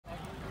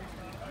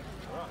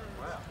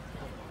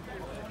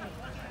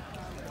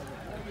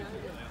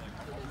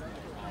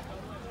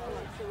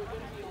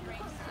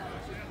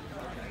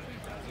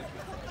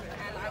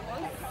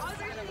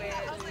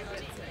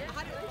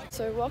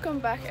So welcome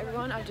back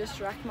everyone. I've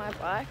just racked my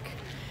bike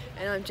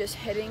and I'm just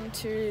heading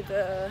to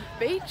the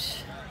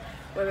beach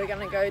where we're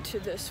gonna go to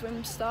the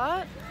swim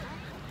start.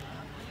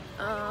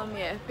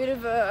 Yeah, a bit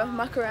of a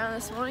muck around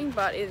this morning,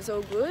 but it's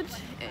all good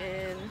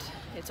and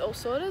it's all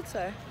sorted.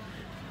 So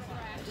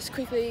just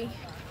quickly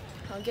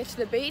I'll get to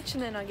the beach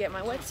and then I'll get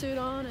my wetsuit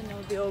on and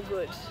it'll be all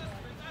good.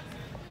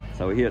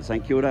 So we're here at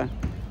St Kilda,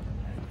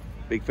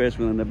 big first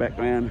wheel in the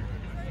background,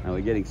 and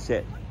we're getting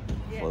set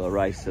for the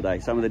race today.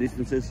 Some of the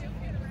distances?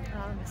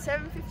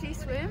 750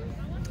 swim,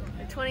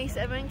 a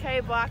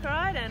 27k bike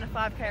ride and a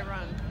 5k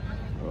run.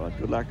 All right,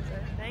 good luck. So,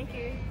 thank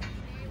you.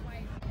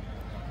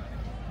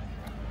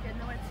 Getting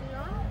the wetsuit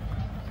on.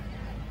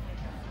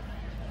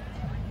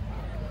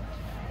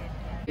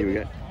 Here we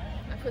go.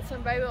 I put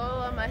some baby oil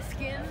on my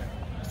skin,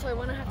 so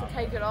when I have to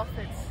take it off,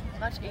 it's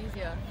much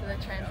easier for the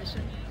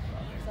transition.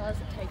 Otherwise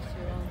it takes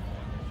too long.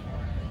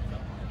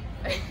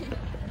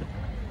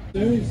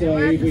 So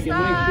if we can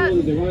make sure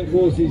that the right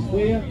course is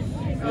clear.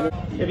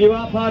 If you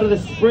are part of the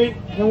sprint,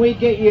 can we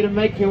get you to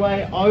make your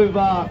way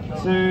over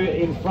to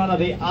in front of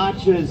the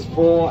archers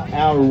for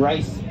our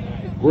race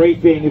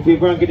briefing? If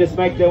everyone could just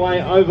make their way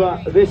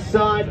over this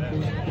side,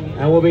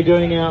 and we'll be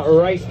doing our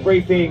race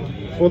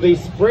briefing for the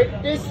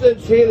sprint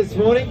distance here this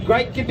morning.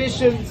 Great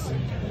conditions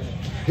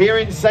here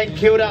in St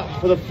Kilda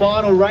for the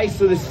final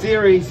race of the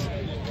series,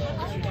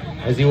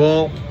 as you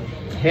all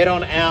head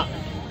on out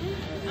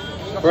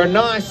for a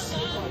nice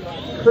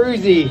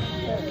cruisy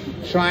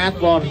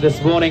triathlon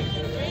this morning.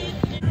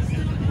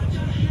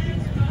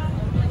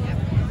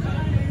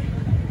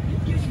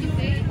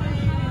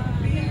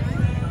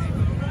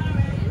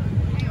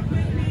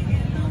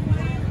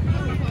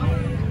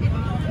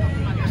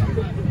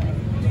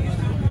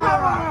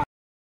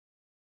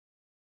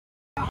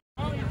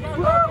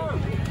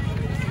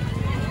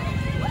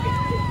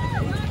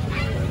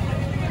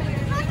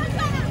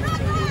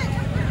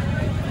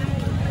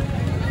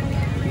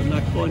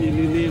 You're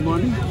in there,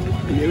 Mon.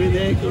 You're in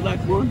there, good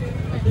luck, Mon.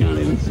 I can't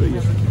even see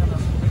you.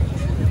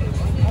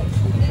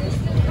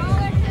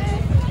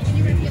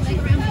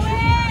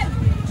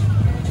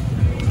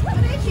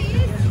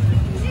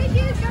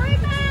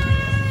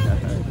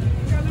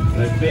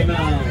 The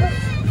female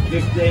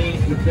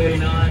 15 to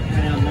 39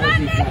 and our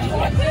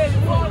multi-car.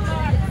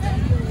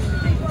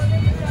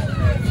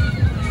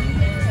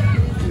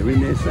 You're in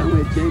there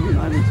somewhere, champion. I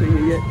haven't seen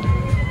you yet.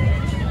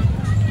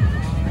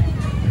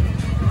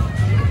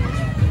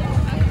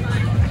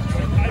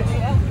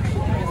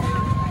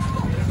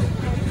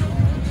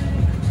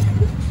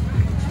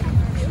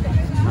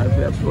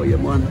 For you,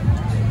 one.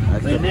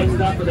 So next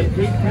up are the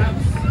pink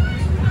caps.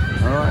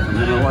 Alright, I'm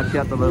going to watch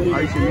out the little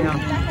ocean now.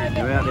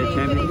 You're out there,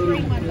 champion.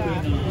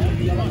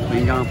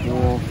 Been going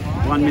for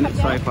 1 minute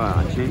so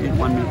far, champion.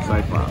 1 minute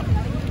so far.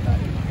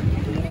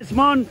 It's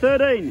Mon,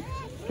 13.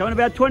 Coming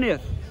about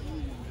 20th.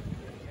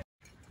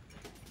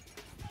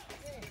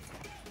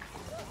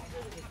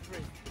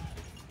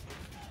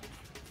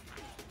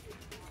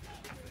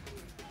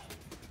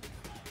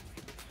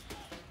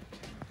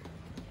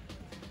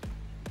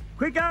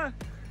 Quicker!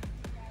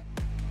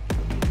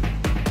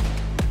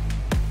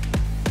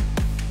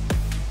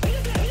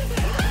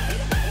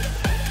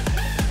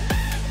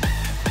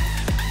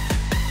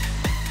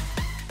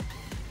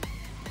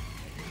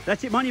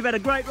 That's it, Mon, you've had a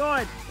great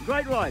ride. A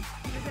great ride.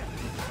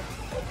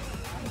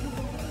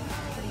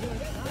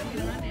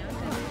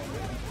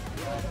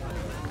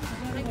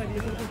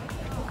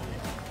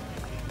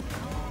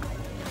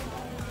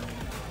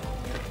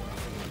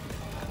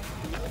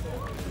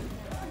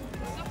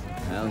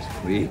 That was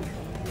quick.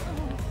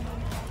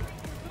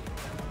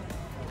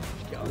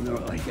 Just going the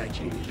right way, go,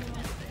 champion.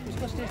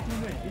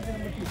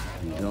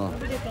 He's off.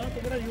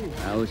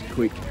 That was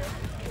quick.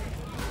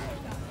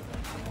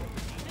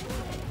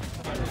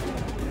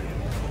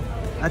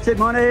 That's it,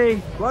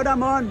 Monty. Well done,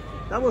 Mon.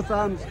 Double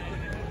thumbs.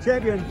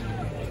 Champion.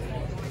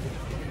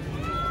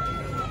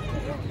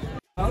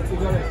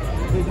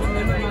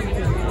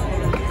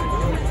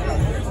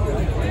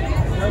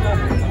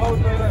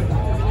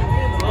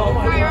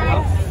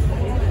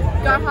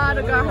 Go hard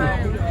or go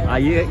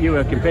home. You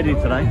were competitive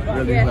today.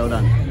 Really well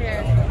done.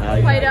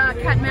 Yeah. Played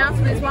cat and mouse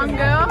with this one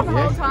girl the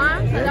whole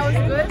time, so that was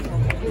good.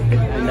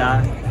 And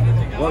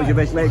what was your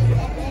best leg?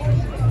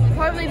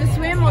 Probably the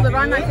swim or the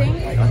run, I think.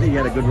 I think you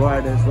had a good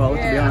ride as well,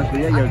 to be honest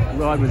with you. Your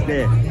ride was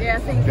there. Yeah, I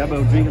think. Grab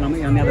a drink on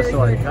me on the other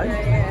side, okay?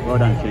 Yeah. Well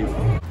done, Chief.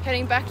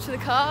 Heading back to the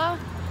car,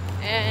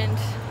 and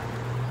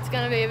it's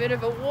going to be a bit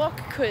of a walk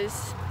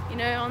because, you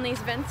know, on these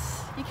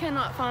events you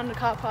cannot find a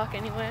car park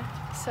anywhere.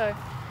 So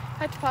I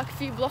had to park a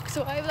few blocks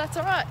away, but that's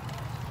alright.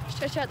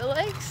 Stretch out the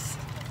legs.